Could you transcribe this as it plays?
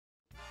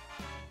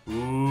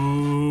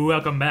Ooh,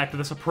 welcome back to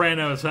the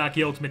Sopranos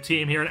Hockey Ultimate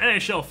Team here in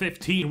NHL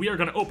 15. We are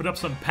going to open up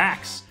some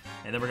packs,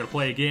 and then we're going to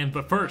play a game.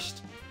 But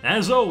first,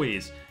 as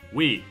always,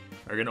 we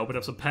are going to open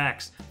up some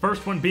packs.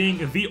 First one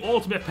being the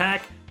Ultimate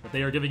Pack, that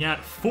they are giving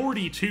out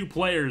 42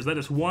 players. That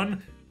is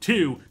 1,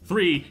 2,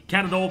 3,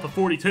 count it all to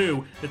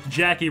 42. That's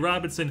Jackie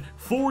Robinson,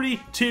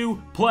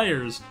 42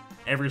 players.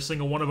 Every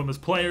single one of them is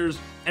players.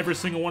 Every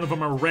single one of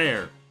them are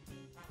rare.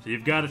 So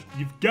you've got to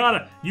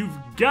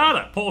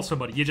pull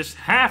somebody. You just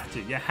have to.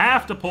 You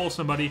have to pull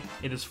somebody.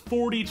 It is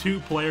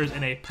 42 players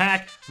in a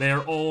pack. They are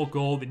all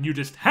gold, and you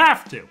just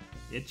have to.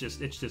 It's just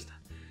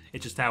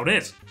how it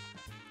is.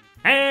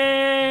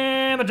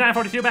 And the Giant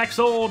 42 pack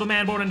sold. A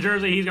man born in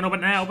Jersey. He's gonna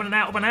open it now. Open it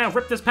now. Open it now.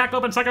 Rip this pack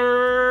open,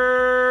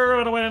 sucker.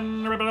 Rip it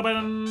open. Rip it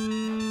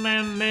open.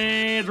 And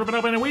it's rip it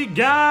open. And we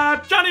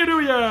got Johnny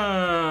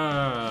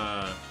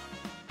Oduya.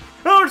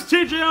 Oh, it's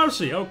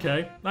TJ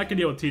Okay, I can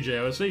deal with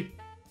TJ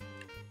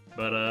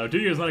But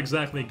Oduya is not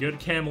exactly good.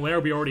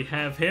 Camilleri, we already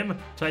have him.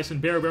 Tyson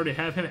Barrie, we already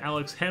have him.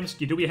 Alex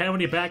Hemsky, do we have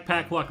any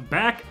backpack luck?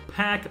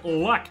 Backpack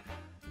luck!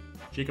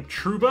 Jacob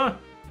Trouba,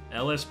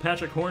 LS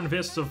Patrick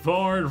Hornvis,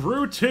 Savard,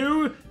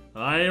 Ruutu.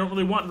 I don't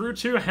really want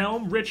Ruutu.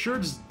 Helm,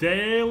 Richards,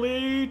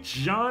 Daly,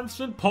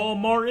 Johnson, Paul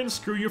Martin.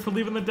 Screw you for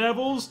leaving the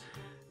Devils.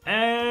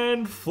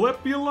 And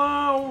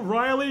Flipula,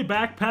 O'Reilly,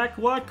 backpack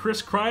luck.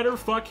 Chris Kreider,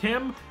 fuck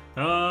him.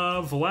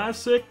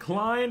 Vlasic,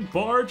 Klein,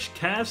 Barch,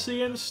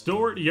 Cassian,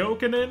 Stewart,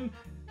 Jokinen.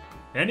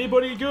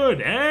 Anybody good?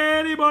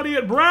 Anybody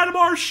at Brad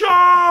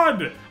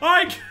Marchand?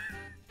 I'm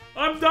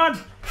done.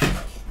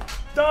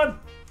 Done.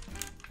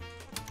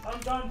 I'm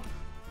done.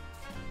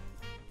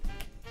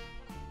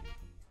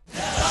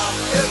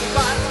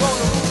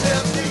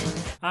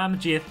 I'm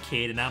just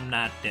kidding. I'm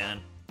not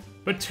done.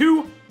 But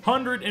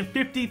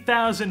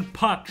 250,000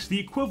 pucks, the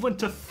equivalent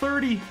to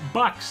 30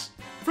 bucks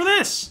for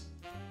this.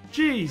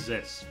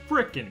 Jesus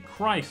frickin'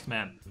 Christ,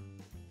 man.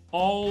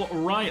 All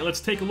right, let's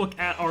take a look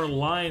at our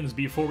lines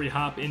before we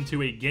hop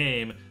into a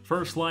game.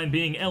 First line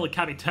being El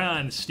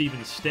Capitan,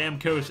 Steven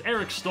Stamkos,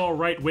 Eric Stahl,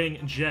 right wing,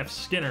 Jeff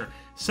Skinner.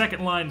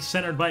 Second line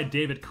centered by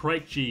David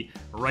Krejci,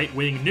 right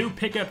wing, new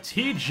pickup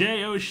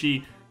TJ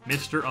Oshie,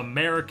 Mr.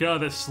 America,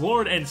 the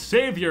Lord and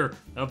Savior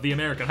of the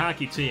American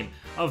hockey team.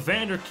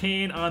 Evander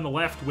Kane on the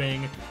left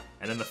wing,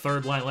 and then the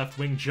third line left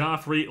wing,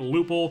 Joffrey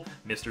Lupul,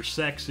 Mr.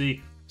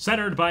 Sexy,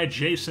 centered by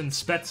Jason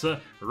Spezza,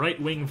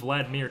 right wing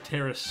Vladimir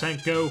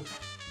Tarasenko,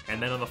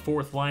 and then on the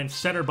fourth line,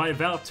 centered by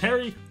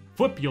Valtteri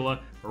Filppula,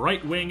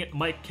 right wing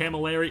Mike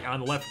Camilleri,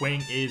 on the left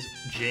wing is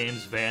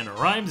James Van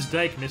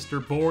Riemsdyk,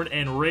 Mr. Born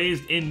and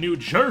raised in New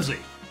Jersey.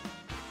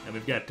 And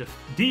we've got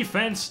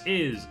defense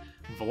is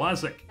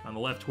Vlasic on the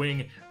left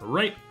wing,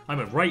 right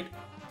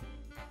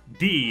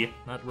D,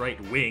 not right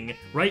wing,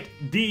 right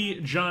D,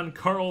 John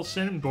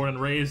Carlson, born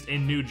and raised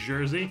in New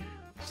Jersey.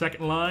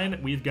 Second line,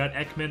 we've got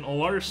Ekman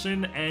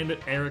Larson and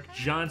Eric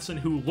Johnson,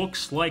 who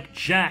looks like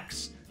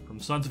Jax from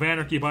Sons of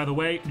Anarchy, by the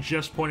way,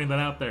 just pointing that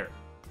out there.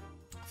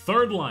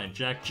 Third line,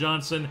 Jack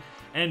Johnson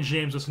and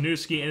James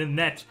Wisniewski, and in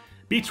net,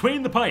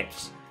 between the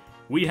pipes,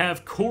 we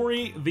have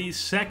Corey, the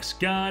sex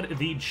god,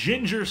 the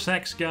ginger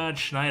sex god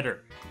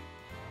Schneider.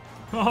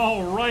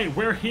 All right,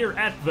 we're here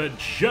at the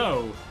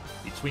Joe,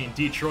 between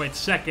Detroit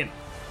 2nd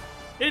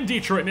in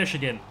Detroit,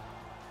 Michigan,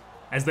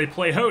 as they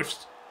play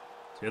host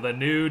to the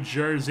New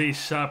Jersey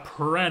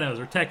Sopranos,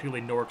 or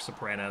technically Newark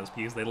Sopranos,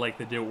 because they like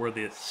to do it where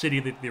the city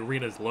that the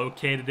arena is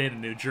located in,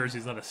 and New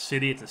Jersey's not a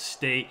city, it's a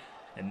state,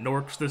 and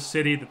Newark's the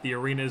city that the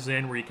arena's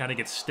in, where you kind of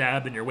get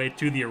stabbed on your way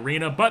to the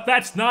arena, but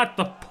that's not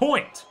the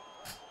point!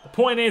 The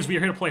point is, we are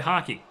here to play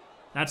hockey.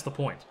 That's the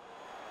point.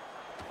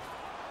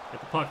 Get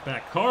the puck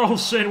back.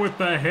 Carlson with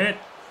the hit.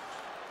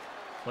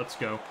 Let's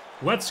go.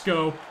 Let's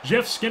go.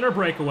 Jeff Skinner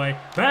breakaway.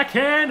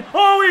 Backhand.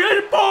 Oh, he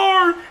hit the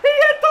bar! He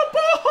hit the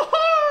bar!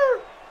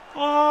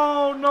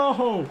 Oh,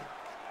 no.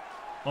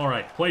 All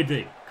right, play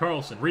D.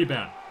 Carlson,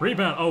 rebound.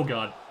 Rebound. Oh,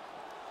 God.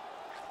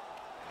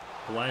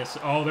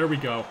 Oh, there we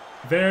go.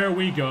 There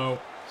we go.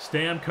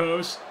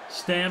 Stamkos.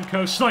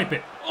 Stamkos. Snipe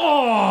it.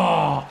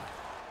 Oh!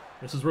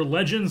 This is where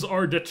legends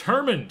are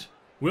determined.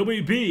 Will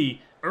we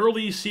be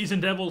early season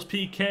Devils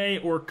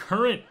PK or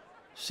current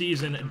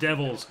season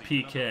Devils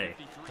PK?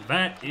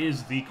 That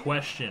is the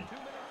question.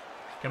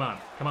 Come on,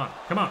 come on,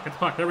 come on. Get the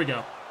puck. There we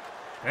go.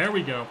 There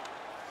we go.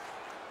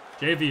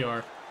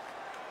 JVR.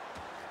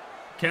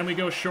 Can we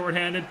go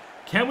shorthanded?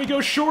 Can we go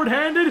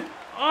shorthanded?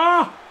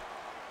 Ah!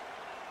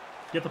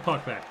 Get the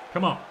puck back.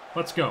 Come on.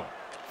 Let's go.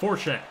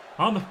 Forecheck.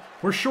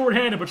 We're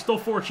shorthanded, but still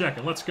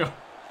forechecking. Let's go.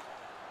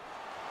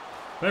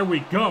 There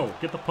we go.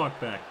 Get the puck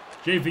back.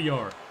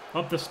 JVR.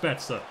 Up to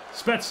Spezza.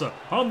 Spezza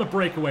on the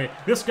breakaway.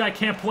 This guy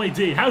can't play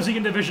D. How's he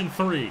in Division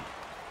 3?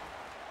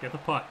 Get the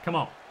puck. Come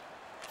on.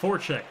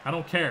 Forecheck. I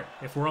don't care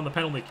if we're on the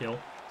penalty kill.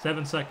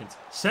 7 seconds.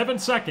 7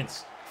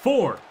 seconds.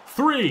 4,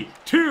 3,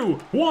 2,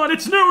 1.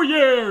 It's New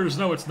Year's!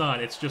 No, it's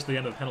not. It's just the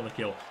end of the penalty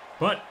kill.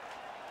 But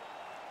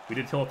we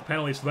did fill out the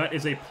penalty, so that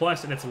is a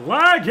plus, and it's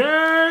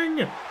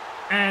lagging!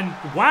 And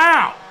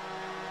wow!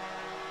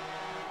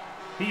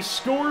 He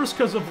scores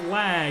because of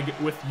lag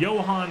with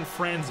Johan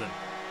Franzen.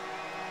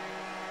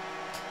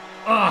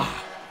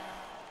 Ah!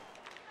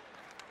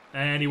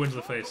 And he wins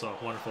the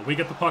face-off. Wonderful. We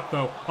get the puck,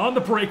 though, on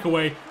the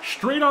breakaway.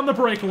 Straight on the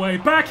breakaway.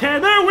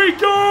 Backhand. There we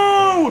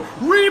go!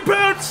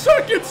 Rebound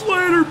seconds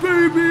later,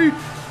 baby!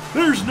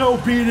 There's no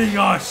beating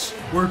us.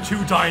 We're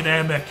too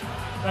dynamic.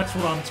 That's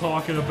what I'm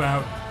talking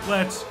about.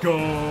 Let's go.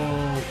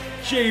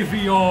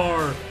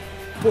 JVR.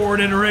 Born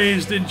and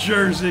raised in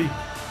Jersey.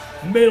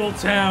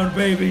 Middletown,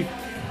 baby.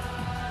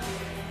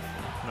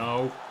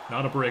 No,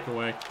 not a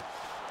breakaway.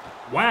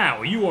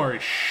 Wow, you are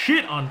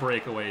shit on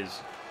breakaways.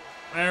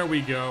 There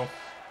we go.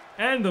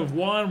 End of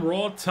one. We're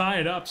all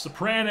tied up.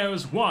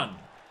 Sopranos 1.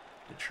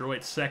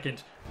 Detroit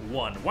second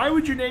 1. Why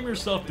would you name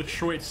yourself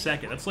Detroit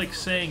second? That's like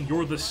saying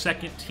you're the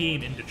second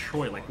team in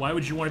Detroit. Like, why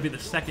would you want to be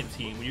the second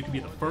team when you can be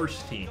the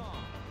first team?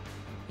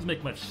 Doesn't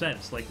make much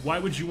sense. Like, why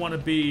would you want to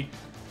be...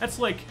 That's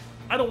like,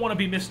 I don't want to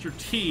be Mr.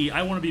 T,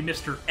 I want to be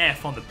Mr.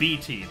 F on the B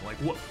team. Like,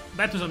 what?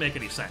 That doesn't make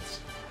any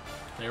sense.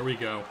 There we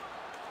go.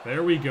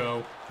 There we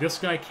go. This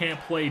guy can't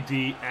play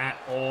D at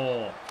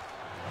all.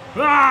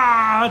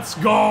 Ah, let's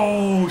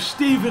go!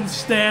 Steven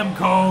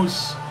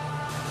Stamkos!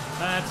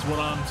 That's what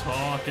I'm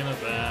talking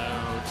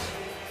about.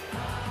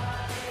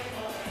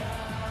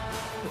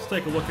 Let's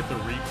take a look at the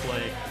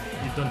replay.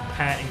 He's done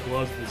patting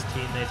gloves with his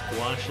teammates,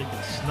 Blanchik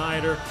and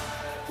Snyder.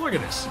 Look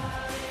at this.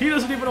 He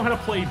doesn't even know how to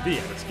play D.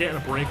 It's getting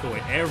a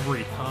breakaway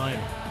every time.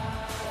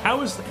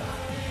 How is that?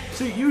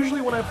 See,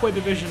 usually when I play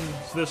divisions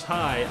this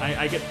high,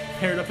 I get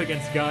paired up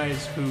against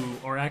guys who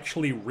are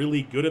actually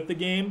really good at the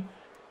game,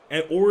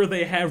 or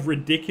they have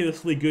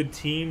ridiculously good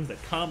teams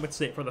that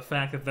compensate for the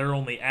fact that they're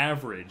only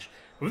average.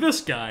 With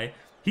this guy,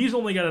 he's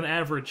only got an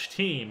average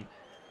team,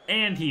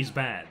 and he's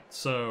bad,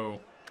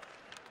 so...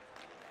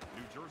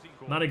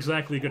 Not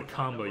exactly a good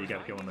combo you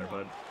got going there,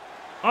 bud.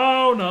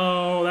 Oh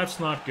no, that's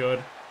not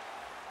good.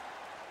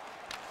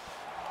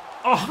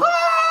 Oh,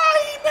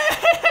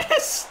 he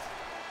missed!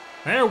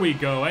 There we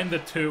go, end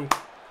of 2.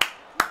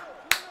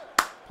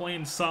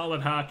 Playing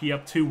solid hockey,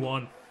 up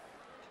 2-1.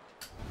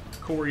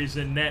 Corey's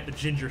in net, the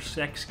ginger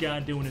sex guy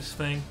doing his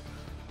thing.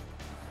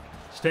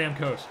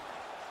 Stamkos.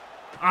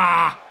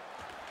 Ah!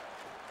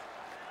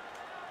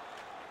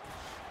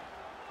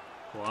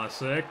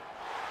 Classic.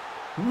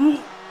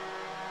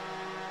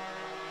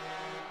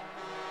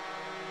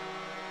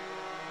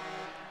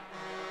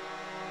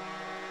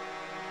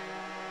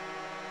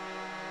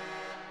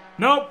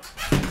 Nope.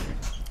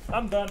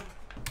 I'm done.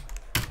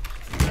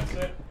 That's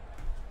it.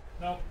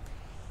 Nope.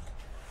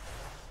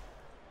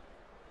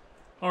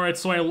 Alright,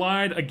 so I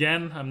lied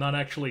again. I'm not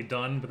actually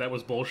done, but that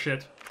was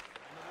bullshit.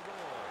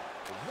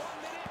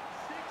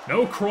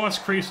 No cross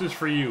creases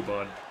for you,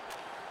 bud.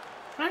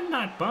 I'm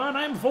not Bud,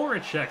 I'm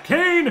Voracek.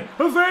 Kane!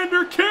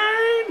 Evander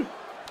Kane!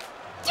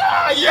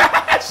 Ah,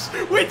 yes!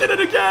 We did it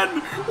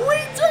again! We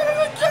did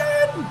it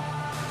again!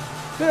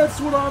 That's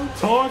what I'm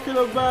talking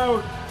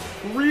about.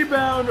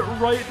 Rebound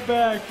right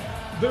back.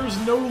 There's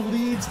no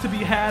leads to be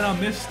had on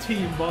this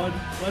team, bud.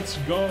 Let's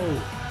go.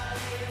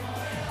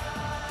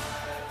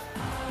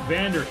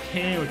 Evander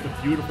Kane with the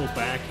beautiful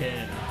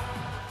backhand.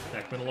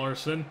 Ekman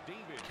Larson.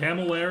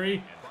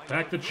 Camilleri.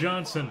 Back to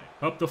Johnson.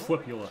 Up to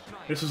Flipula.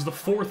 This is the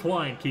 4th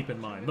line, keep in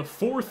mind. The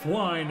 4th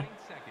line.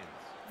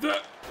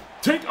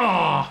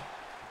 Ah!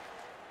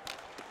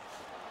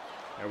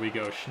 There we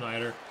go,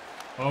 Schneider.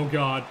 Oh,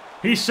 God.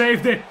 He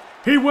saved it.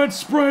 He went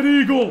spread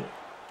eagle.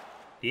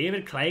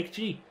 David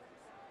Cleikji.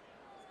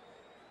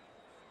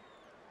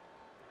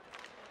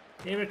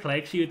 David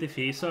Cleikji with the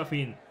face-off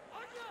in.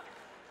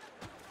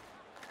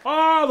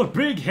 Oh, the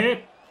big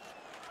hit.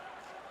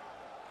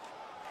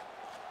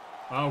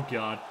 Oh,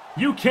 God.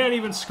 You can't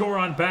even score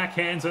on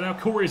backhands, and now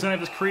Corey's out of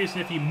his crease,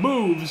 and if he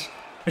moves,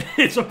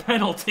 it's a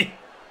penalty.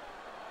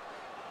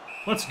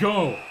 Let's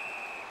go.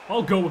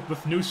 I'll go with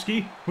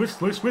Wisniewski.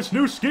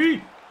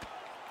 Wisniewski.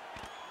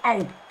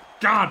 Oh,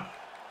 God.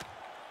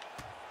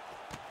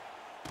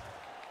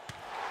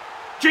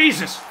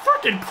 Jesus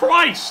frickin'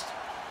 Christ!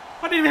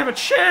 I didn't even have a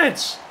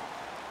chance!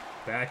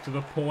 Back to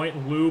the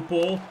point,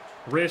 Lupul,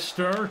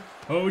 Rister,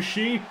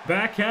 Oshie,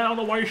 backhand on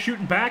the wire,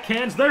 shooting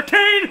backhands there,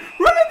 Kane!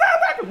 Running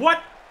back!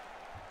 What?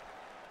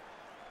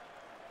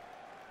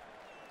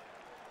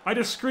 I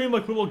just screamed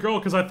like a little girl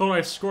because I thought I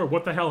scored.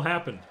 What the hell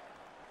happened?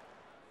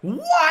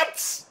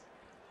 What?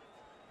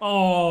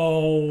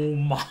 Oh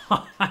my...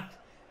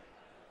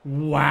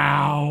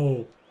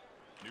 Wow.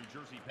 New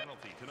Jersey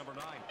penalty to number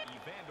 9,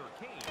 Evander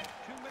Kane.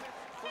 2 minutes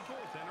for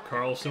goaltender.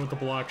 Carlson with the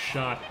block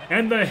shot.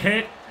 And the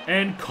hit.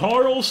 And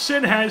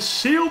Carlson has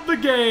sealed the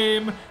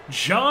game.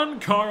 John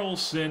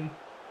Carlson.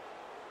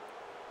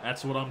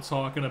 That's what I'm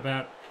talking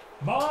about.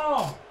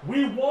 Mom,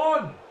 we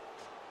won.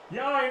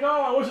 Yeah, I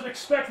know. I wasn't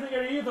expecting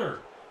it either.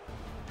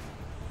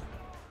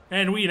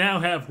 And we now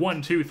have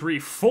 1, 2, 3,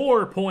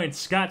 4 points.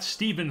 Scott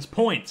Stevens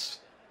points.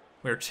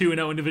 We're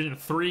 2-0 in Division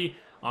 3.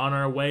 On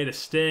our way to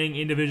staying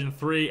in Division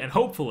 3 and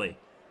hopefully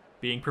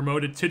being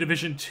promoted to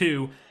Division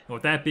 2. And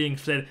with that being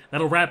said,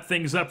 that'll wrap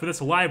things up for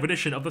this live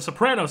edition of the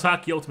Sopranos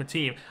Hockey Ultimate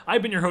Team.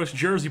 I've been your host,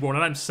 JerseyBorn,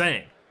 and I'm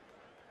saying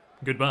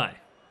goodbye.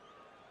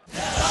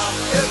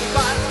 Everybody's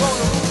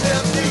gonna lose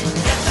their seat.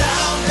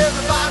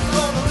 Everybody's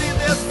gonna leave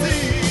their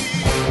seat.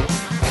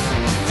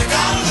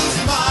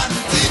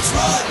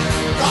 one.